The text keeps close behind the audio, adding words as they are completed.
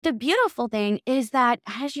the beautiful thing is that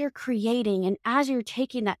as you're creating and as you're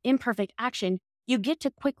taking that imperfect action, you get to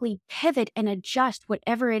quickly pivot and adjust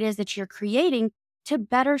whatever it is that you're creating to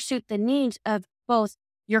better suit the needs of both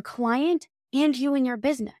your client and you and your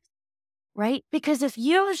business, right? Because if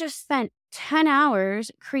you just spent 10 hours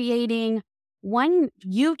creating one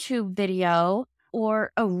YouTube video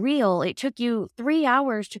or a reel, it took you 3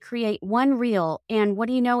 hours to create one reel. And what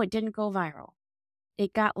do you know? It didn't go viral.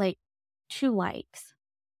 It got like 2 likes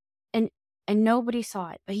and nobody saw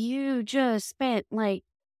it, but you just spent like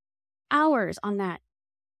hours on that.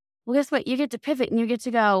 Well, guess what? You get to pivot and you get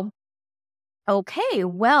to go, okay,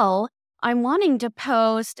 well, I'm wanting to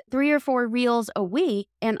post 3 or 4 reels a week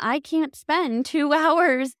and I can't spend 2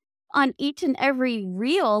 hours on each and every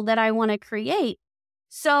reel that I want to create.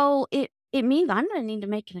 So it means I'm going to need to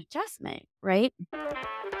make an adjustment, right?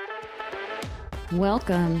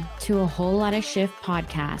 Welcome to A Whole Lot of Shift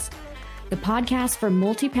podcast, the podcast for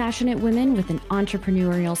multi-passionate women with an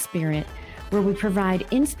entrepreneurial spirit, where we provide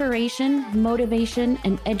inspiration, motivation,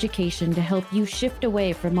 and education to help you shift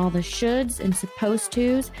away from all the shoulds and supposed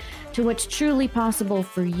tos to what's truly possible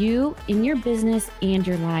for you in your business and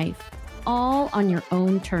your life, all on your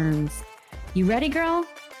own terms. You ready, girl?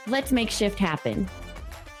 Let's make shift happen.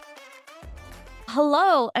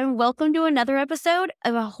 Hello, and welcome to another episode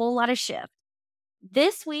of A Whole Lot of Shift.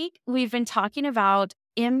 This week, we've been talking about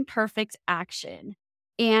imperfect action.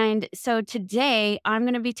 And so today, I'm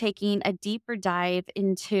going to be taking a deeper dive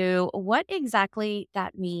into what exactly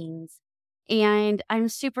that means. And I'm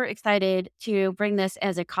super excited to bring this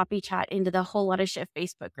as a copy chat into the Whole Lot of Shift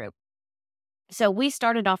Facebook group. So we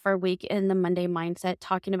started off our week in the Monday mindset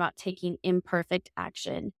talking about taking imperfect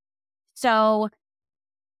action. So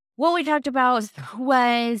what we talked about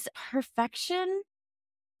was perfection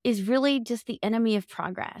is really just the enemy of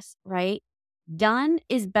progress, right? Done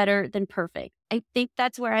is better than perfect. I think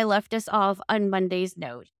that's where I left us off on Monday's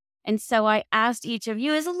note. And so I asked each of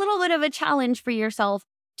you as a little bit of a challenge for yourself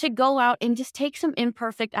to go out and just take some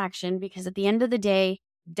imperfect action, because at the end of the day,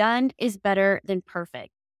 done is better than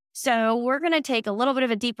perfect. So we're going to take a little bit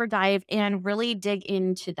of a deeper dive and really dig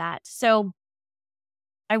into that. So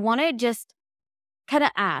I want to just kind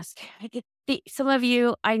of ask, some of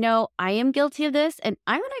you, I know I am guilty of this, and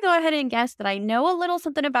I'm going to go ahead and guess that I know a little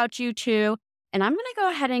something about you too. And I'm going to go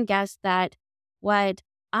ahead and guess that what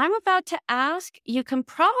I'm about to ask, you can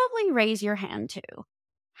probably raise your hand to.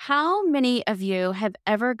 How many of you have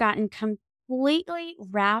ever gotten completely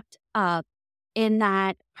wrapped up in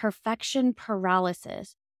that perfection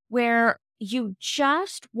paralysis, where you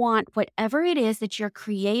just want whatever it is that you're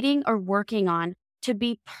creating or working on to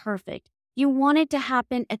be perfect? You want it to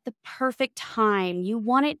happen at the perfect time. You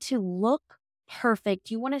want it to look perfect.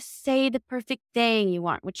 You want to say the perfect thing. You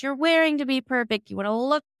want what you're wearing to be perfect. You want to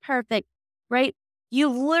look perfect, right? You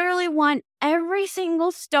literally want every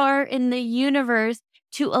single star in the universe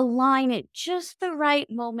to align at just the right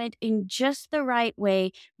moment in just the right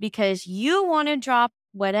way, because you want to drop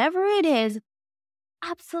whatever it is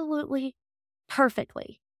absolutely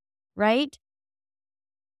perfectly, right?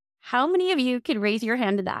 How many of you can raise your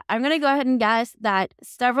hand to that? I'm going to go ahead and guess that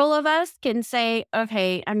several of us can say,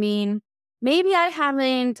 okay, I mean, maybe I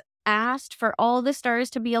haven't asked for all the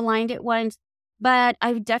stars to be aligned at once, but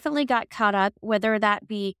I've definitely got caught up, whether that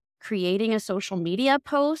be creating a social media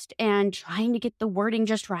post and trying to get the wording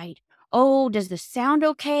just right. Oh, does this sound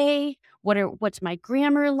okay? What's my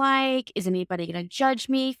grammar like? Is anybody going to judge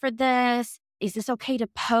me for this? Is this okay to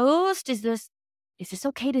post? Is this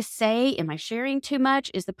okay to say? Am I sharing too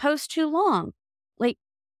much? Is the post too long? Like,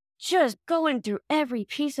 just going through every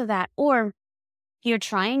piece of that. Or you're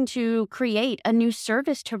trying to create a new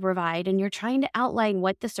service to provide, and you're trying to outline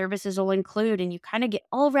what the services will include. And you kind of get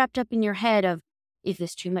all wrapped up in your head of, is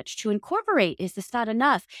this too much to incorporate? Is this not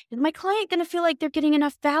enough? Is my client going to feel like they're getting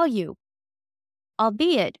enough value?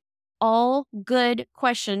 Albeit all good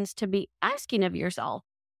questions to be asking of yourself.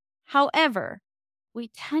 However, we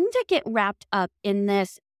tend to get wrapped up in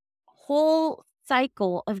this whole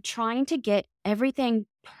cycle of trying to get everything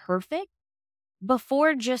perfect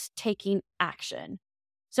before just taking action.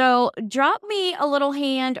 So drop me a little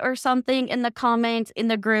hand or something in the comments in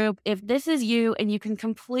the group if this is you and you can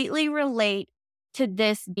completely relate to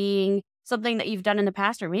this being something that you've done in the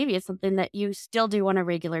past, or maybe it's something that you still do on a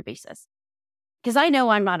regular basis. Because I know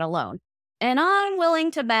I'm not alone. And I'm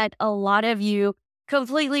willing to bet a lot of you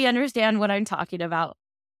completely understand what I'm talking about.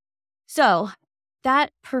 So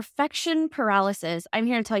that perfection paralysis, I'm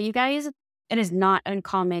here to tell you guys, it is not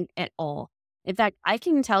uncommon at all. In fact, I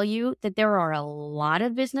can tell you that there are a lot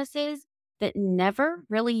of businesses that never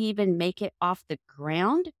really even make it off the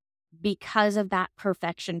ground because of that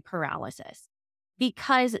perfection paralysis.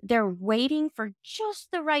 because they're waiting for just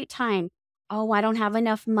the right time. Oh, I don't have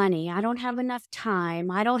enough money. I don't have enough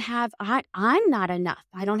time. I'm not enough.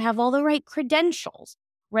 I don't have all the right credentials,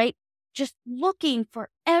 right? Just looking for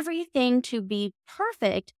everything to be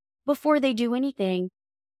perfect before they do anything.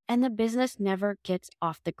 And the business never gets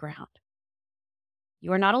off the ground.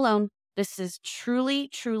 You are not alone. This is truly,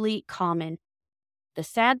 truly common. The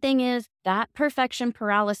sad thing is that perfection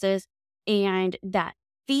paralysis and that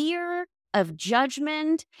fear of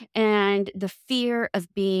judgment and the fear of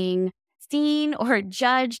being seen or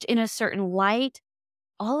judged in a certain light,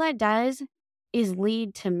 all that does is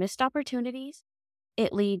lead to missed opportunities.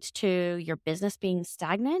 It leads to your business being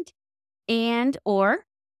stagnant and or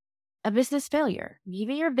a business failure.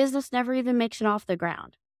 Maybe your business never even makes it off the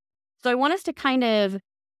ground. So I want us to kind of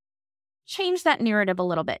change that narrative a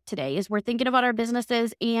little bit today as we're thinking about our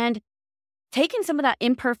businesses and taking some of that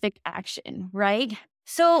imperfect action, right?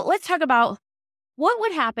 So let's talk about what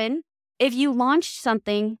would happen if you launched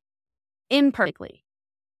something imperfectly.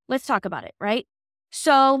 Let's talk about it, right?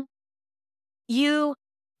 So you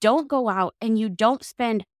don't go out and you don't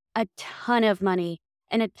spend a ton of money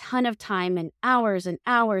and a ton of time and hours and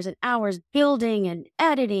hours and hours building and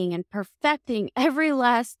editing and perfecting every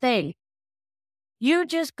last thing. You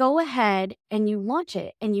just go ahead and you launch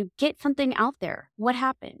it and you get something out there. What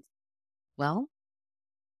happens? Well,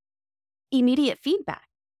 immediate feedback,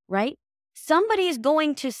 right? Somebody is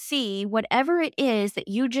going to see whatever it is that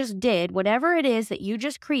you just did, whatever it is that you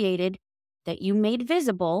just created, that you made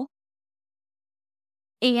visible,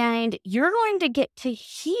 and you're going to get to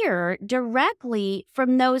hear directly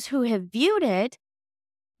from those who have viewed it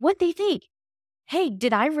what they think. Hey,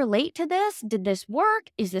 did I relate to this? Did this work?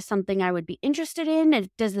 Is this something I would be interested in? And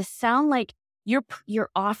does this sound like you're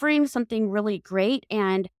offering something really great?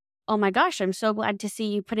 And oh my gosh, I'm so glad to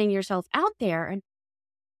see you putting yourself out there. And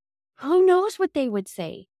who knows what they would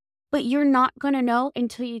say? But you're not going to know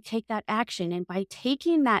until you take that action. And by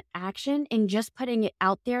taking that action and just putting it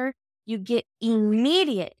out there, you get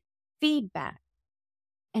immediate feedback.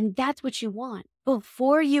 And that's what you want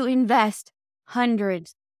before you invest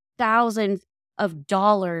hundreds, thousands of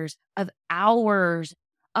dollars, of hours,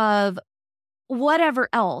 of whatever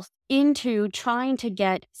else into trying to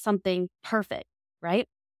get something perfect, right?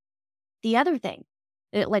 The other thing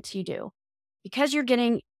that it lets you do, because you're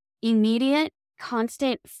getting immediate,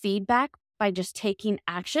 constant feedback by just taking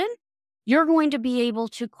action, you're going to be able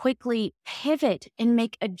to quickly pivot and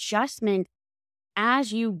make adjustments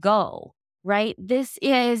as you go, right? This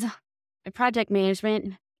is project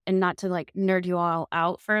management, and not to like nerd you all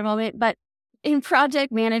out for a moment, but in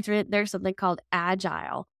project management, there's something called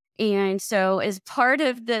agile. And so as part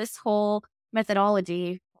of this whole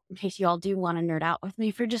methodology, in case you all do want to nerd out with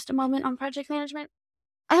me for just a moment on project management,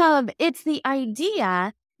 it's the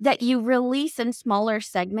idea that you release in smaller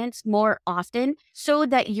segments more often so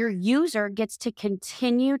that your user gets to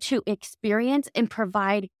continue to experience and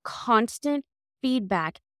provide constant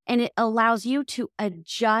feedback. And it allows you to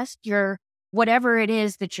adjust your whatever it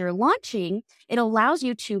is that you're launching. It allows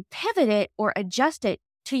you to pivot it or adjust it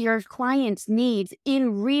to your client's needs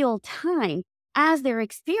in real time as they're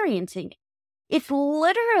experiencing it. It's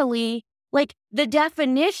literally like the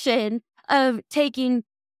definition of taking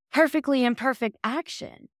perfectly imperfect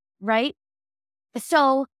action, right?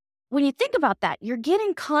 So when you think about that, you're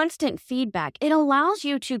getting constant feedback. It allows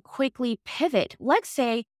you to quickly pivot. Let's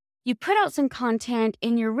say you put out some content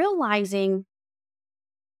and you're realizing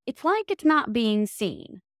it's like it's not being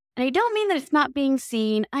seen. And I don't mean that it's not being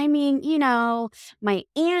seen. I mean, my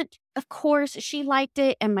aunt, of course, she liked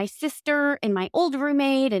it, and my sister and my old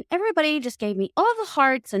roommate, and everybody just gave me all the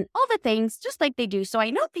hearts and all the things, just like they do. So I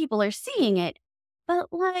know people are seeing it, but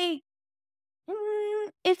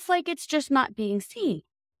it's like it's just not being seen.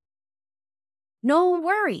 No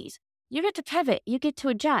worries. You get to pivot. You get to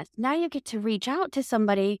adjust. Now you get to reach out to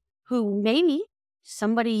somebody who maybe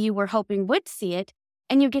somebody you were hoping would see it.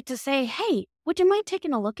 And you get to say, hey, would you mind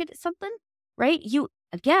taking a look at something? Right? You,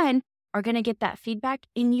 again, are going to get that feedback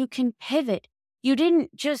and you can pivot. You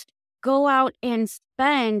didn't just go out and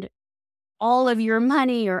spend all of your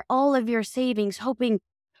money or all of your savings hoping,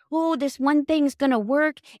 oh, this one thing's going to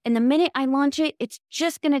work. And the minute I launch it, it's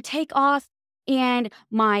just going to take off. And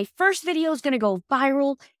my first video is going to go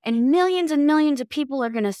viral and millions of people are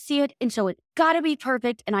going to see it. And so it's got to be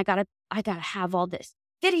perfect. And I got to have all this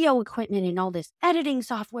video equipment and all this editing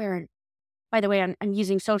software. And by the way, I'm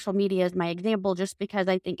using social media as my example just because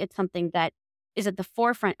I think it's something that is at the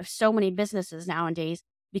forefront of so many businesses nowadays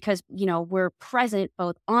because, we're present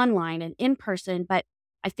both online and in person. But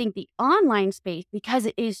I think the online space, because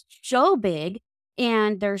it is so big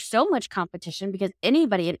and there's so much competition because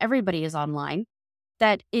anybody and everybody is online,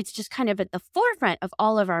 that it's just kind of at the forefront of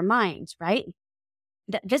all of our minds, right?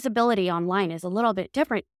 That visibility online is a little bit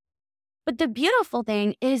different. But the beautiful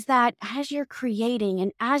thing is that as you're creating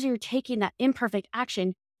and as you're taking that imperfect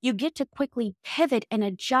action, you get to quickly pivot and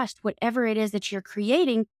adjust whatever it is that you're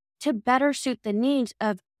creating to better suit the needs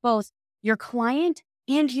of both your client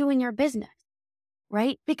and you and your business,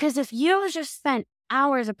 right? Because if you just spent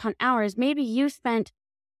hours upon hours, maybe you spent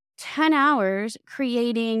 10 hours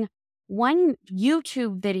creating one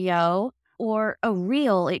YouTube video or a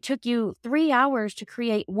reel. It took you 3 hours to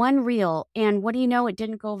create one reel. And what do you know? It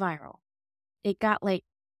didn't go viral. It got like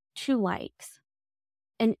 2 likes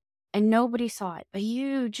and nobody saw it, but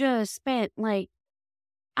you just spent like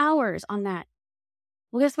hours on that.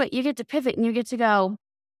 Well, guess what? You get to pivot and you get to go,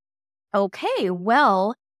 okay,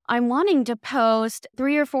 well, I'm wanting to post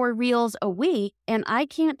 3 or 4 reels a week and I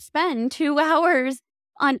can't spend 2 hours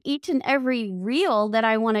on each and every reel that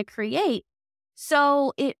I want to create.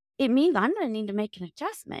 So it means I'm going to need to make an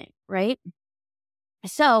adjustment, right?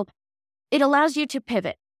 So it allows you to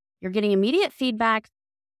pivot. You're getting immediate feedback.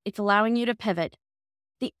 It's allowing you to pivot.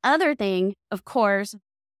 The other thing, of course,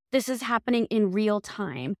 this is happening in real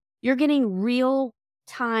time. You're getting real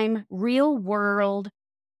time, real world,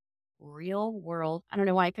 I don't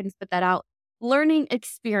know why I couldn't spit that out, learning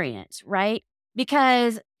experience, right?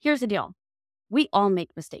 Because here's the deal. We all make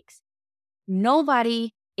mistakes.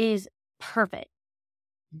 Nobody is perfect.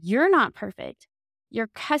 You're not perfect. Your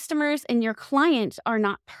customers and your clients are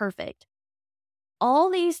not perfect.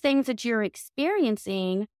 All these things that you're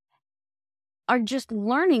experiencing are just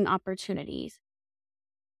learning opportunities.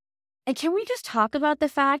 And can we just talk about the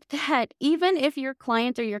fact that even if your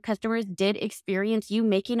clients or your customers did experience you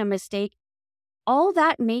making a mistake, all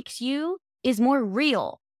that makes you is more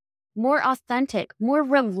real, more authentic, more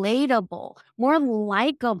relatable, more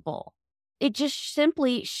likable. It just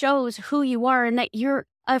simply shows who you are and that you're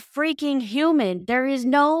a freaking human. There is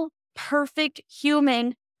no perfect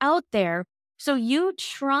human out there. So you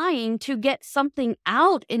trying to get something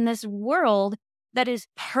out in this world that is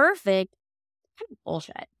perfect, kind of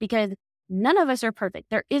bullshit, because none of us are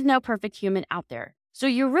perfect. There is no perfect human out there. So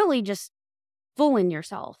you're really just fooling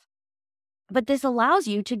yourself. But this allows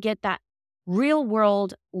you to get that real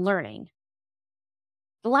world learning.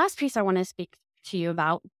 The last piece I want to speak to you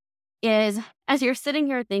about is as you're sitting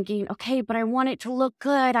here thinking, okay, but I want it to look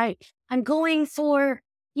good. I'm going for,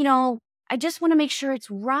 I just want to make sure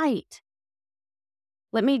it's right.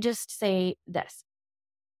 Let me just say this.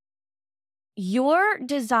 Your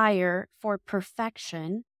desire for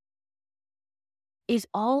perfection is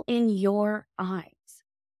all in your eyes.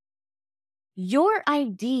 Your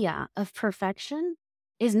idea of perfection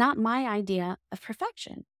is not my idea of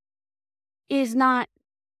perfection, is not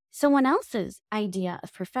someone else's idea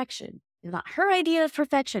of perfection. It's not her idea of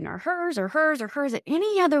perfection or hers or hers or hers or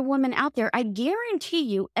any other woman out there. I guarantee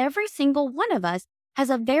you every single one of us has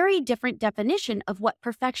a very different definition of what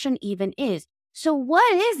perfection even is. So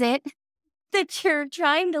what is it that you're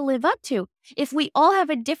trying to live up to? If we all have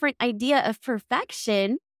a different idea of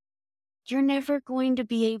perfection, you're never going to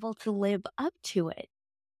be able to live up to it.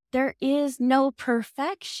 There is no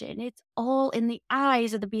perfection. It's all in the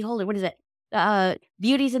eyes of the beholder. What is it?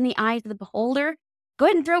 Beauty's in the eyes of the beholder. Go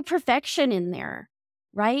ahead and throw perfection in there,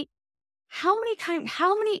 right? How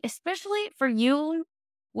many, especially for you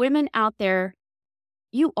women out there,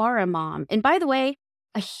 you are a mom. And by the way,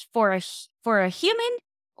 for a human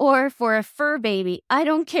or for a fur baby, I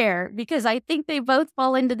don't care, because I think they both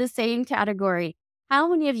fall into the same category. How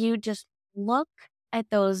many of you just look at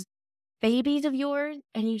those babies of yours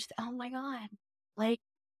and you just, oh my God, like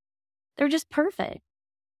they're just perfect.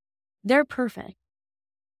 They're perfect.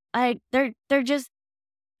 They're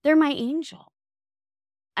my angel.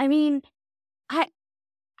 I mean,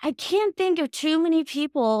 I can't think of too many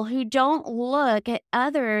people who don't look at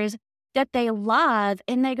others that they love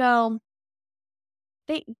and they go,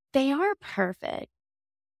 they are perfect.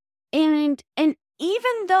 And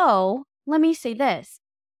even though, let me say this,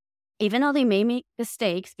 even though they may make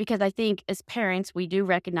mistakes, because I think as parents, we do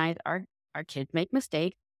recognize our kids make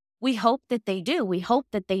mistakes. We hope that they do. We hope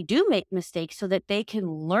that they do make mistakes so that they can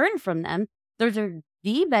learn from them. Those are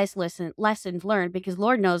the best lessons learned, because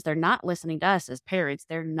Lord knows they're not listening to us as parents.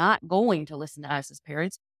 They're not going to listen to us as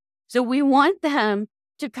parents. So we want them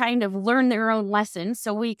to kind of learn their own lessons.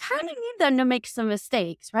 So we kind of need them to make some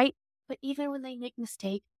mistakes, right? But even when they make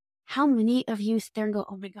mistakes, how many of you sit there and go,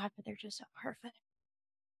 oh my God, but they're just so perfect.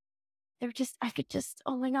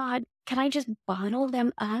 Oh my God, can I just bottle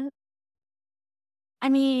them up? I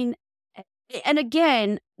mean, and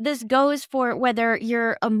again, this goes for whether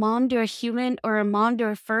you're a mom to a human or a mom to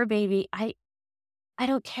a fur baby. I I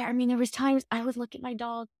don't care. I mean, there was times I would look at my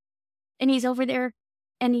dog and he's over there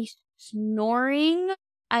and he's snoring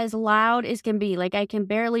as loud as can be. Like I can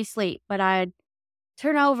barely sleep, but I'd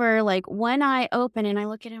turn over, like one eye open and I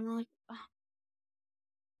look at him, I'm like, oh,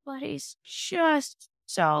 but he's just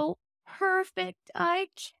so perfect. I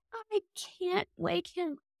can't wake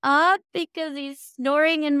him up because he's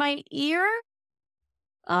snoring in my ear.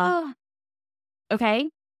 Oh, okay.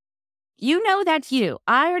 You know that's you.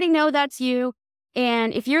 I already know that's you.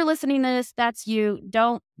 And if you're listening to this, that's you.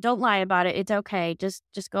 Don't lie about it. It's okay. Just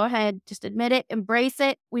go ahead. Just admit it. Embrace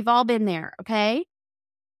it. We've all been there, okay?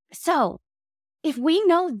 So, if we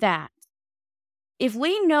know that, if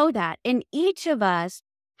we know that, and each of us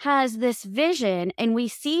has this vision and we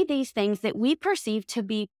see these things that we perceive to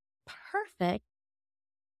be perfect,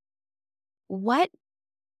 what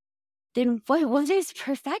what is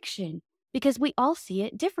perfection? Because we all see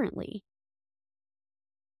it differently.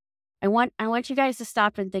 I want you guys to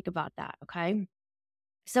stop and think about that, okay?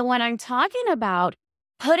 So when I'm talking about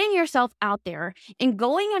putting yourself out there and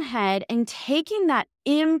going ahead and taking that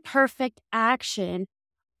imperfect action,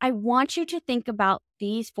 I want you to think about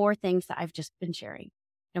these 4 things that I've just been sharing.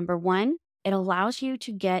 Number 1, it allows you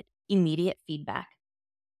to get immediate feedback.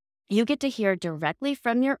 You get to hear directly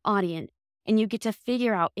from your audience and you get to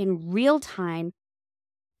figure out in real time,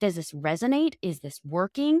 does this resonate? Is this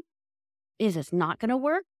working? Is this not going to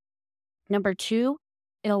work? Number 2,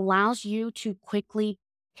 it allows you to quickly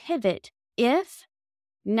pivot if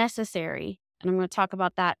necessary. And I'm going to talk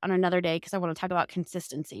about that on another day because I want to talk about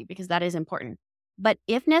consistency because that is important. But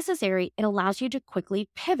if necessary, it allows you to quickly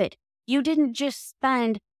pivot. You didn't just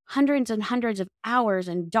spend hundreds and hundreds of hours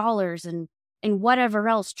and dollars and whatever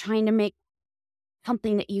else trying to make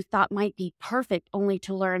something that you thought might be perfect only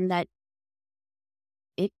to learn that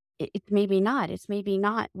it's maybe not. It's maybe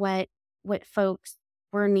not what folks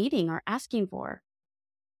were needing or asking for.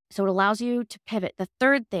 So it allows you to pivot. The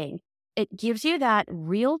third thing, it gives you that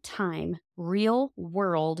real-time,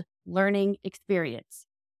 real-world learning experience.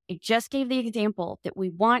 I just gave the example that we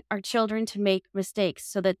want our children to make mistakes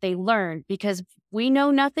so that they learn because we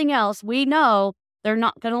know nothing else. We know they're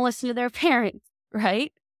not going to listen to their parents,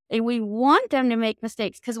 right? And we want them to make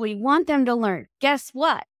mistakes because we want them to learn. Guess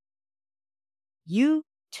what? You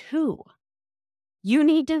too. You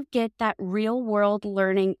need to get that real world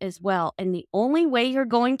learning as well. And the only way you're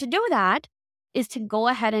going to do that is to go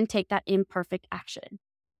ahead and take that imperfect action.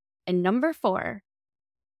 And number 4,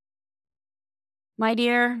 my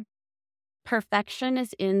dear, perfection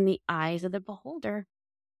is in the eyes of the beholder.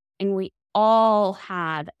 And we all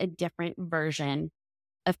have a different version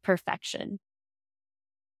of perfection.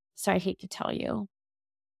 So I hate to tell you,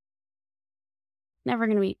 never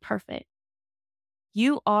going to be perfect.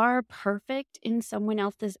 You are perfect in someone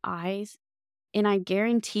else's eyes. And I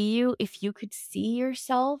guarantee you, if you could see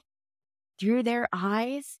yourself through their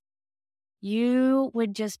eyes, you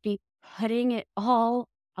would just be putting it all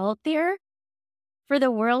out there for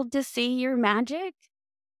the world to see your magic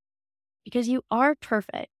because you are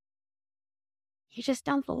perfect. You just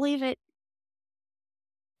don't believe it.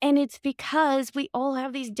 And it's because we all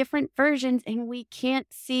have these different versions and we can't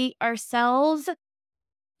see ourselves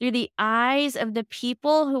through the eyes of the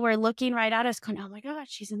people who are looking right at us going, oh my gosh,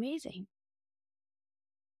 she's amazing.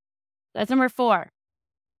 That's number 4.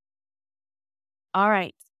 All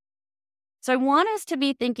right. So I want us to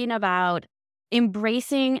be thinking about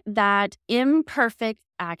embracing that imperfect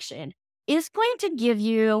action is going to give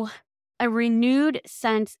you a renewed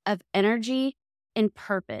sense of energy and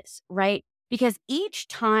purpose, right? Because each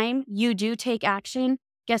time you do take action,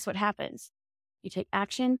 guess what happens? You take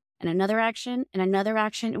action and another action and another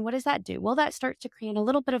action. And what does that do? Well, that starts to create a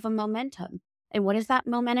little bit of a momentum. And what does that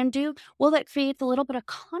momentum do? Well, that creates a little bit of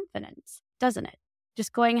confidence, doesn't it?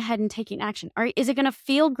 Just going ahead and taking action. All right, is it going to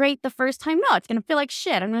feel great the first time? No, it's going to feel like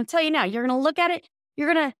shit. I'm going to tell you now. You're going to look at it.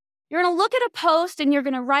 You're going to look at a post and you're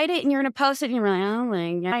going to write it and you're going to post it and you're like, oh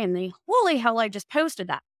my God, and the holy hell, I just posted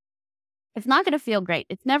that. It's not going to feel great.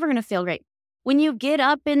 It's never going to feel great. When you get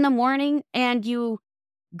up in the morning and you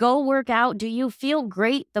go work out, do you feel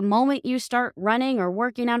great the moment you start running or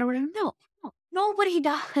working out or whatever? No, nobody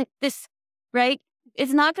does this, right?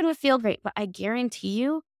 It's not going to feel great, but I guarantee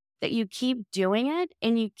you that you keep doing it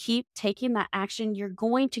and you keep taking that action, you're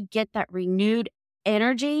going to get that renewed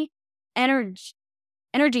energy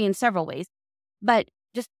in several ways, but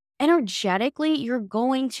just energetically, you're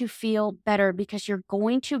going to feel better because you're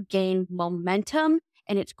going to gain momentum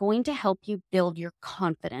and it's going to help you build your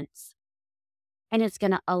confidence. And it's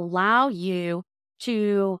going to allow you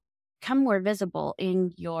to become more visible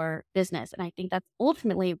in your business. And I think that's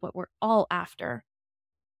ultimately what we're all after.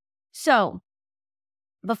 So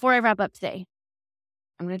before I wrap up today,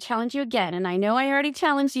 I'm going to challenge you again. And I know I already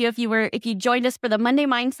challenged you if you joined us for the Monday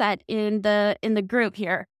mindset in the group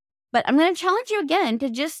here. But I'm going to challenge you again to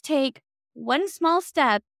just take one small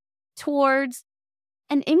step towards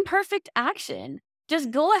an imperfect action.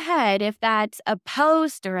 Just go ahead, if that's a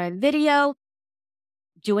post or a video,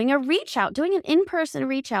 doing a reach out, doing an in-person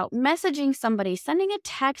reach out, messaging somebody, sending a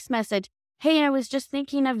text message. Hey, I was just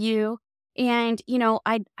thinking of you, and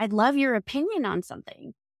I'd love your opinion on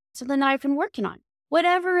something. Something that I've been working on.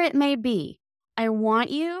 Whatever it may be, I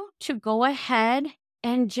want you to go ahead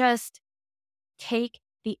and just take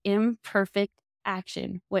the imperfect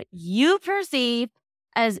action, what you perceive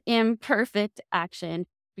as imperfect action.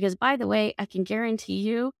 Because, by the way, I can guarantee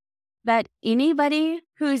you that anybody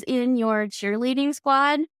who's in your cheerleading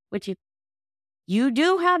squad, which you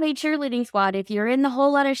do have a cheerleading squad, if you're in the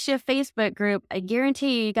Whole Lotta Shift Facebook group, I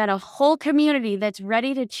guarantee you got a whole community that's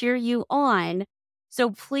ready to cheer you on. So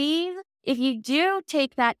please, if you do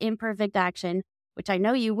take that imperfect action, which I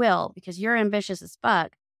know you will because you're ambitious as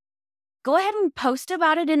fuck, go ahead and post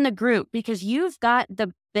about it in the group, because you've got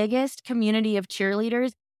the biggest community of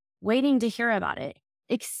cheerleaders waiting to hear about it.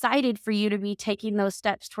 Excited for you to be taking those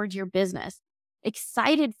steps towards your business.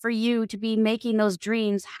 Excited for you to be making those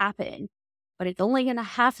dreams happen. But it's only going to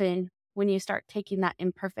happen when you start taking that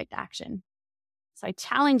imperfect action. So I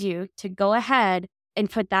challenge you to go ahead and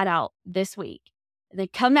put that out this week. And then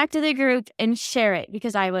come back to the group and share it,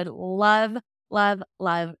 because I would love, love,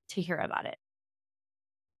 love to hear about it.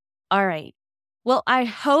 All right. Well, I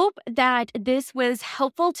hope that this was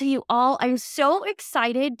helpful to you all. I'm so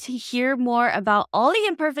excited to hear more about all the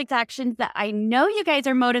imperfect actions that I know you guys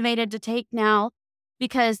are motivated to take now,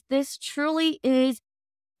 because this truly is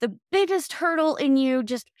the biggest hurdle in you.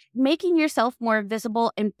 Just making yourself more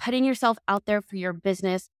visible and putting yourself out there for your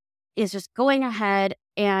business is just going ahead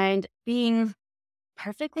and being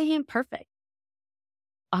perfectly imperfect.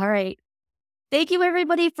 All right. Thank you,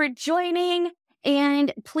 everybody, for joining.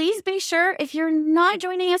 And please be sure, if you're not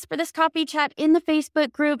joining us for this coffee chat in the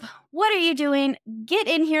Facebook group, what are you doing? Get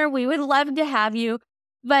in here. We would love to have you.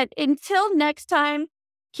 But until next time,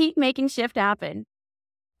 keep making shift happen.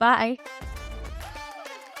 Bye.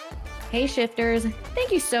 Hey shifters,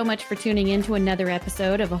 thank you so much for tuning in to another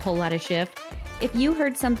episode of A Whole Lotta Shift. If you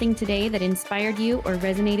heard something today that inspired you or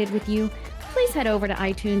resonated with you, please head over to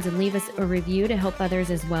iTunes and leave us a review to help others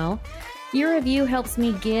as well. Your review helps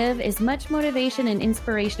me give as much motivation and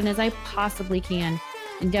inspiration as I possibly can.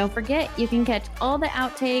 And don't forget, you can catch all the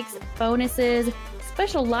outtakes, bonuses,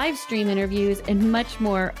 special live stream interviews, and much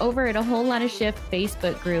more over at A Whole Lotta Shift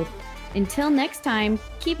Facebook group. Until next time,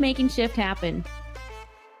 keep making shift happen.